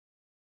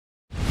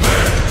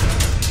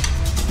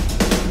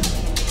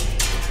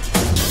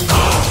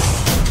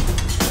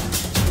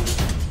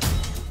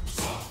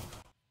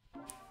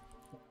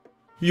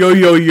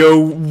Yo,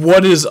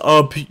 what is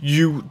up,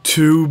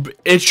 YouTube?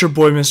 It's your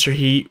boy, Mr.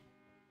 Heat,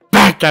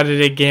 back at it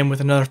again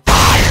with another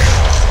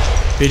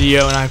fire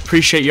video, and I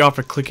appreciate y'all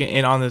for clicking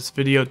in on this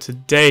video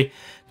today.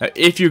 Now,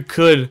 if you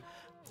could,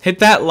 hit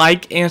that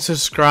like and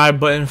subscribe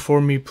button for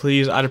me,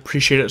 please. I'd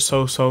appreciate it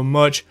so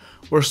much.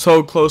 We're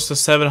so close to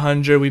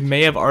 700. We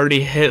may have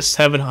already hit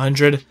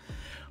 700.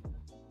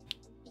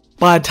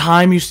 By the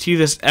time you see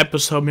this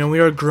episode, man, we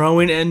are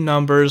growing in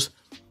numbers.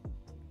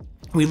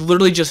 We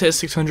literally just hit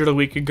 600 a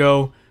week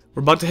ago.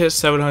 We're about to hit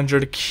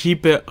 700.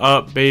 Keep it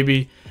up,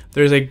 baby.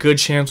 There's a good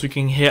chance we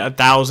can hit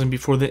 1,000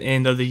 before the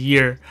end of the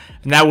year.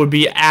 And that would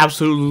be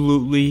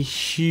absolutely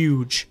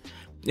huge.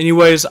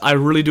 Anyways, I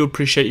really do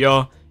appreciate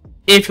y'all.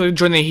 If you're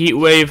joining the Heat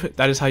Wave,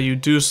 that is how you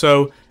do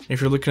so. If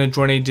you're looking to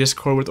join a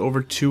Discord with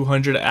over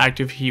 200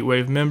 active Heat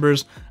Wave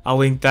members, I'll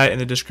link that in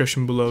the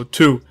description below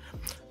too.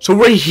 So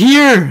we're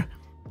here.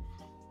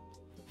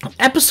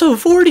 Episode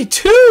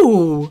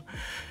 42.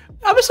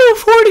 Episode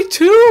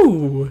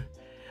 42.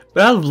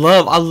 But I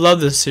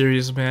love this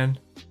series, man.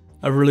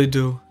 I really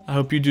do. I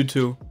hope you do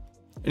too.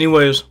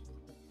 Anyways,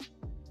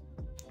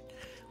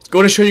 let's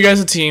go to show you guys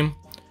the team.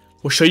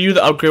 We'll show you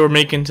the upgrade we're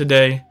making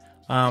today.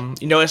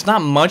 You know, it's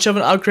not much of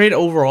an upgrade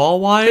overall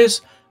wise,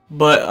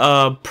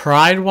 but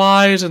pride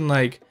wise and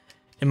like,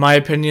 in my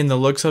opinion, the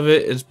looks of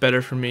it is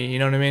better for me. You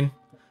know what I mean?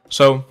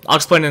 So I'll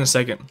explain in a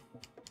second.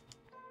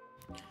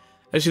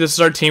 As you see, this is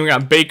our team. We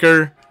got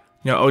Baker,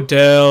 you know,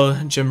 Odell,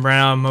 Jim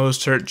Brown,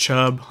 Mostert,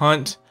 Chubb,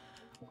 Hunt,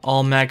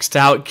 all maxed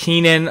out.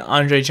 Keenan,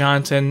 Andre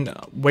Johnson,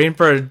 waiting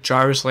for a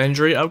Jarvis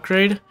Landry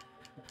upgrade.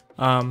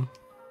 Austin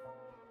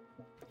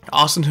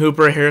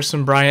Hooper,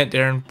 Harrison Bryant,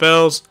 Darren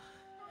Fells,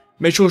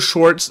 Mitchell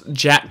Schwartz,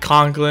 Jack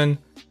Conklin,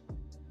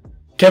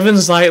 Kevin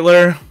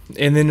Zeitler,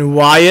 and then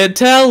Wyatt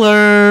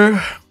Teller.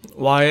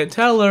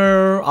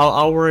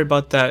 I'll worry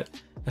about that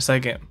in a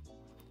second.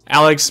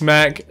 Alex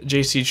Mack,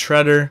 JC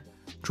Treader,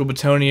 Drew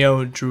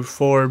Batonio, Drew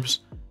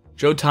Forbes,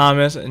 Joe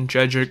Thomas, and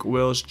Jedrick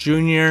Wills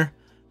Jr.,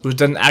 who's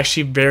done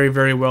actually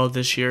very well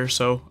this year.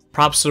 So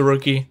props to the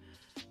rookie.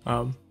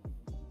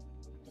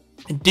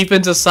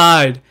 Defensive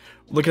side,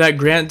 looking at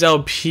Grant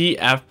Del Pete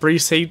at free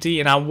safety,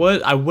 and I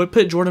would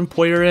put Jordan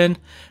Poyer in,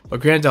 but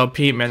Grant Del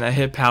Pete, man, that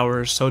hit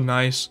power is so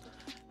nice,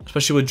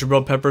 especially with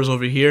Jabril Peppers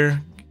over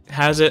here.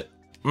 Has it.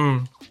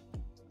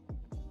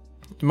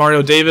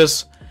 Mario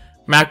Davis,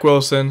 Mac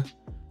Wilson,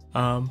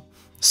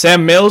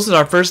 Sam Mills is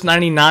our first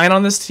 99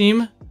 on this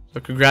team. So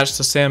congrats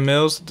to Sam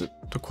Mills,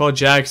 DeQuell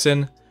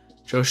Jackson,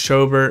 Joe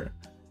Schobert,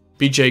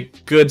 BJ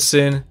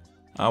Goodson.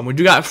 We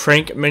do got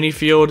Frank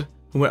Minifield,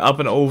 who went up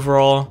in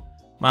overall.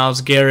 Myles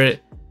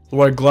Garrett.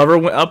 Lloyd Glover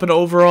went up in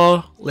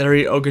overall.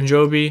 Larry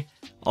Ogunjobi,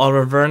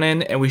 Oliver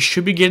Vernon. And we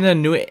should be getting a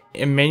new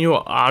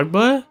Emmanuel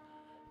Agba.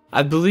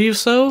 I believe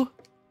so.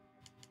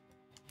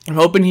 I'm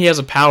hoping he has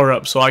a power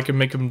up so I can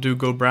make him do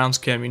Go Browns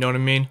Cam. You know what I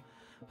mean?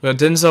 We got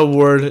Denzel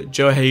Ward,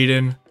 Joe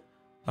Hayden,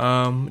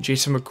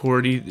 Jason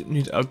McCourty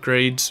needs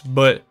upgrades,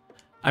 but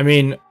I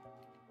mean,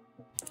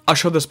 I'll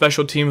show the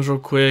special teams real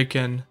quick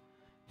and you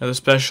know, the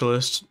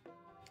specialists.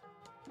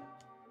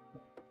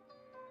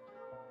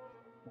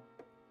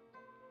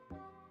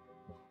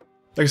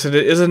 Like I said,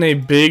 it isn't a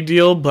big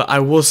deal, but I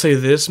will say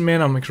this,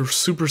 man, I'm like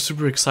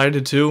super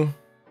excited too.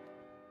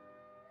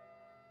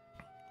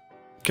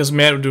 Because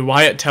man, dude,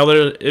 Wyatt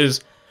Teller is,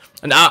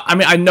 and I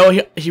mean, I know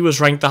he was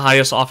ranked the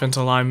highest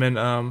offensive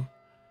lineman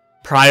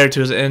prior to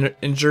his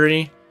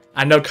injury.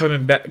 I know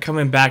coming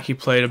back he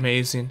played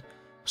amazing,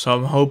 so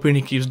I'm hoping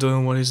he keeps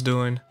doing what he's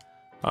doing.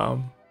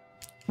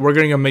 We're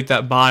gonna make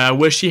that buy. I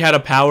wish he had a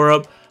power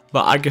up,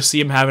 but I could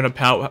see him having a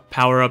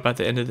power up at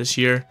the end of this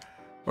year,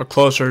 or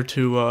closer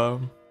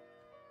to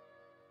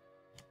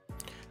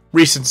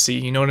recency.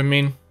 You know what I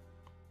mean?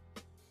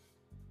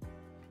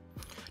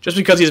 Just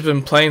because he's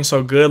been playing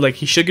so good, like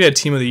he should get a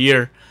team of the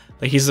year.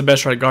 Like he's the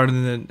best right guard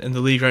in the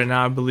league right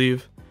now, I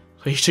believe.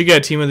 So he should get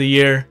a team of the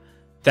year.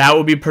 That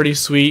would be pretty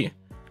sweet.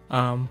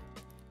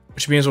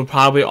 Which means we'll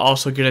probably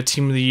also get a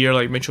team of the year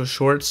like Mitchell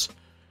Schwartz,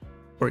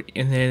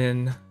 and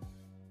then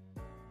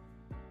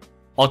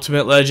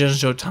Ultimate Legends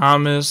Joe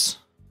Thomas,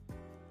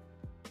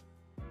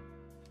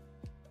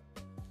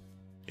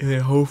 and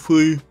then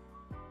hopefully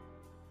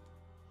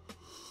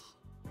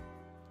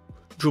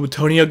Drew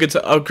Batonio gets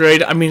an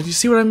upgrade. I mean, you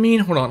see what I mean?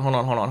 Hold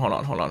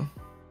on.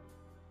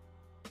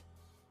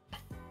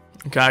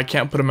 Okay, I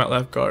can't put him at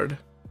left guard.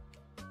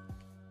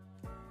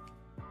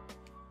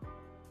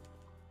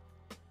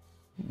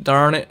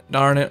 Darn it.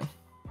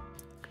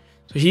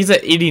 So he's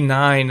at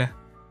 89.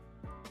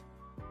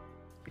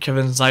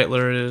 Kevin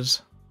Zeitler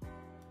is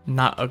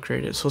not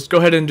upgraded. So let's go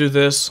ahead and do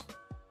this.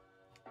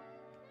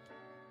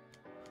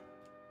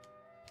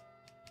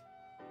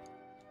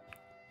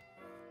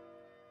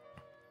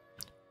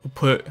 We'll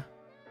put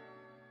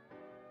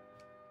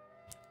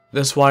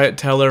this Wyatt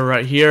Teller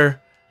right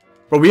here.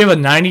 But we have a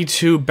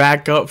 92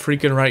 backup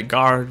freaking right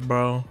guard,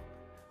 bro.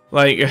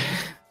 Like,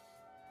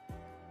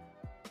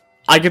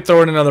 I could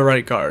throw in another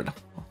right guard.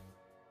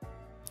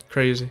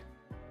 Crazy.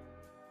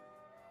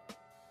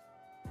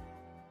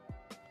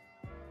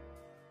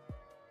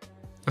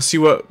 Let's see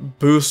what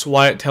boost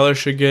Wyatt Teller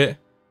should get.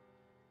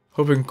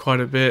 Hoping quite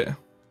a bit.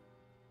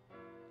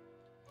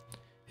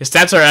 His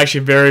stats are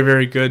actually very,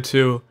 very good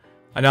too.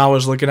 I know I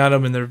was looking at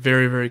them and they're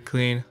very, very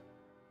clean.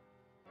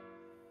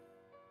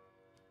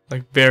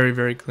 Like very,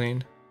 very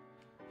clean.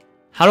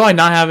 How do I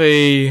not have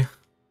a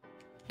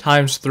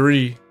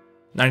 ×3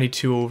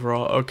 92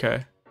 overall?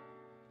 Okay.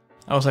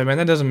 I was like, man,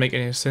 that doesn't make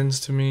any sense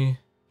to me.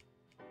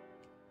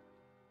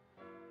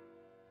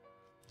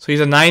 So he's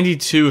a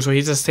 92, so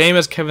he's the same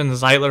as Kevin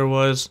Zeitler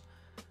was.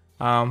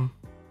 I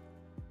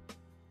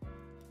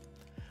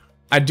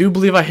do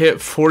believe I hit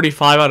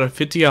 45 out of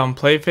 50 on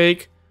play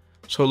fake.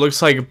 So it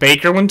looks like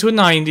Baker went to a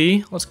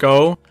 90. Let's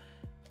go.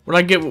 What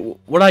I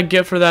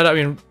get for that? I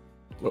mean,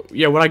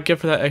 yeah, what I get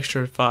for that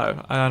extra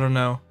 5? I don't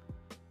know.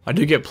 I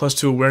do get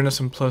 +2 awareness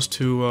and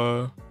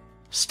 +2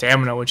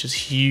 stamina, which is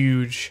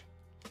huge.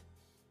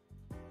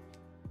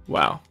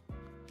 Wow,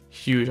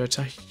 huge!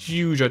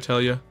 Huge, I tell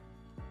you.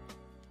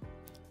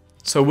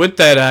 So with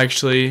that,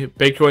 actually,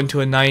 Baker went to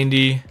a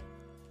 90.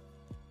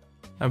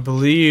 I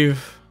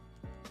believe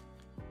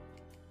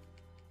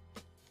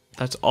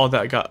that's all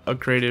that got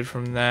upgraded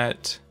from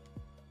that.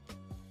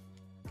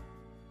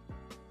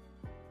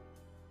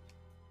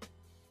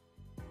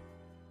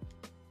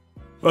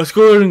 Let's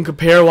go ahead and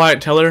compare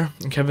Wyatt Teller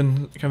and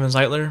Kevin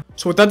Zeitler.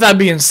 So with that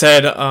being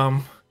said,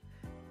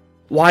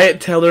 Wyatt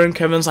Teller and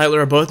Kevin Zeitler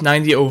are both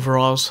 90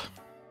 overalls.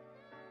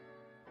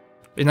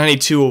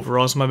 92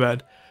 overalls, my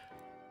bad.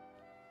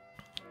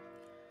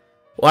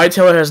 Wyatt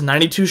Teller has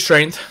 92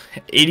 strength,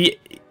 80.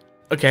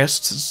 Okay,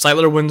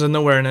 Zeitler wins in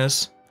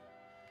awareness.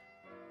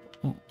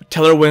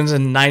 Teller wins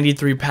in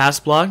 93 pass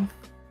block.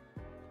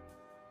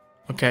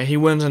 Okay, he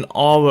wins in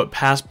all but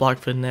pass block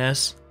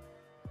finesse.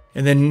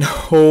 And then,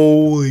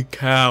 holy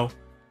cow.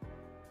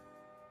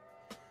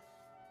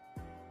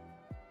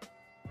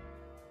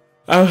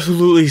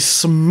 Absolutely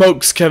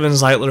smokes Kevin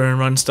Zeitler and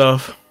run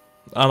stuff.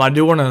 I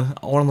wanna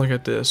look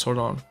at this. Hold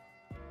on.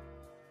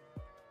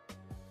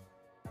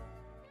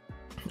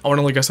 I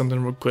wanna look at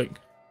something real quick.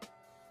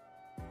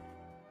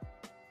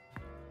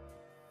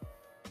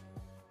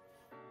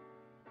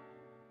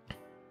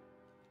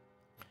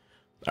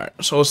 Alright,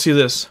 so we'll see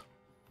this.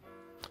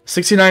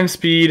 69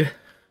 speed.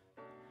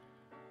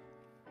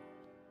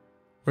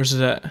 Where's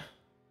it at?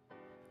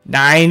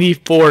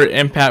 94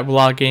 impact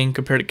blocking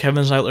compared to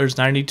Kevin Zeitler's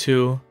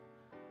 92.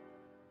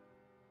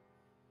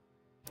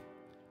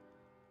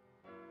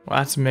 Wow,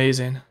 that's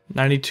amazing.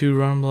 92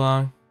 run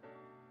block.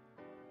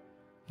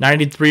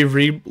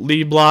 93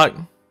 lead block.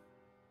 I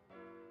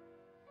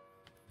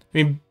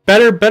mean,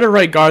 better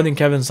right guard than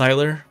Kevin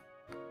Zeitler.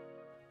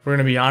 We're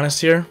gonna be honest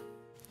here.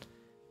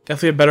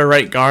 Definitely a better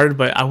right guard,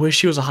 but I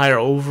wish he was a higher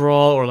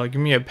overall or like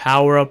give me a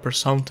power up or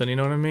something. You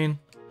know what I mean?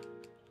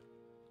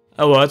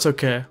 Oh well, that's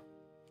okay.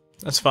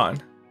 That's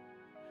fine.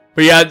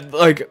 But yeah,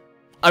 like,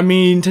 I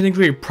mean,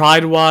 technically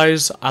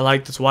pride-wise, I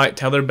like this Wyatt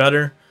Teller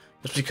better.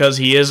 Just because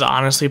he is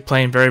honestly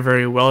playing very,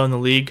 very well in the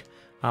league.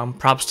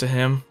 Props to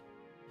him.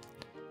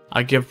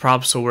 I give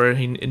props to where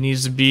it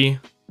needs to be.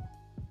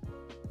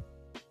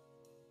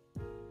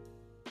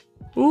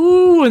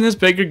 Ooh, and this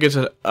Baker gets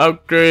an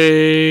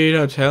upgrade.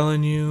 I'm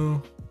telling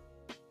you.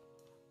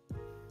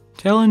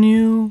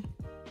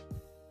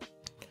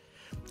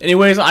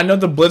 Anyways, I know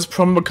the Blitz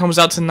promo comes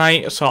out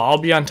tonight, so I'll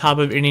be on top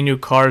of any new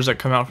cards that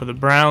come out for the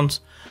Browns.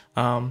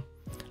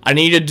 I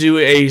need to do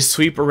a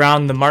sweep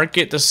around the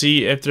market to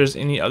see if there's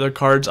any other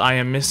cards I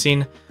am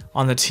missing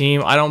on the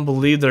team. I don't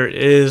believe there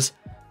is,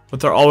 but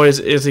there always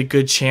is a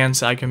good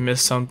chance I can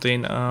miss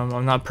something.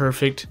 I'm not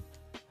perfect,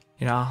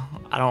 you know.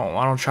 I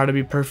don't try to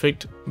be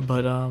perfect,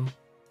 but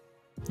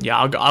yeah,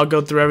 I'll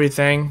go through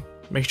everything,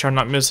 make sure I'm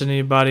not missing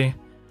anybody.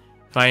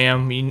 If I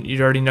am,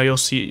 you already know, you'll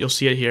see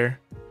it here.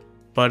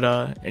 But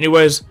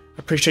anyways, I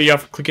appreciate y'all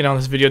for clicking on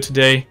this video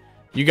today.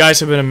 You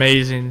guys have been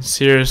amazing,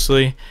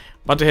 seriously.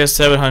 About to hit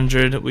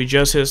 700. We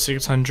just hit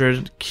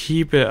 600.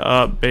 Keep it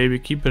up, baby.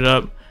 Keep it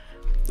up.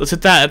 Let's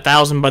hit that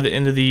 1,000 by the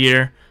end of the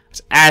year.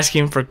 It's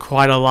asking for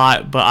quite a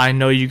lot, but I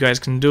know you guys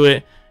can do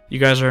it. You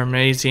guys are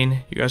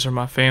amazing. You guys are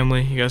my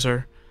family. You guys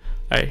are,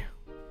 hey,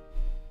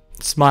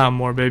 smile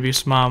more, baby.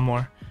 Smile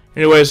more.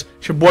 Anyways,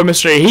 it's your boy,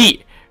 Mr.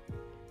 Heat,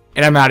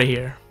 and I'm out of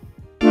here.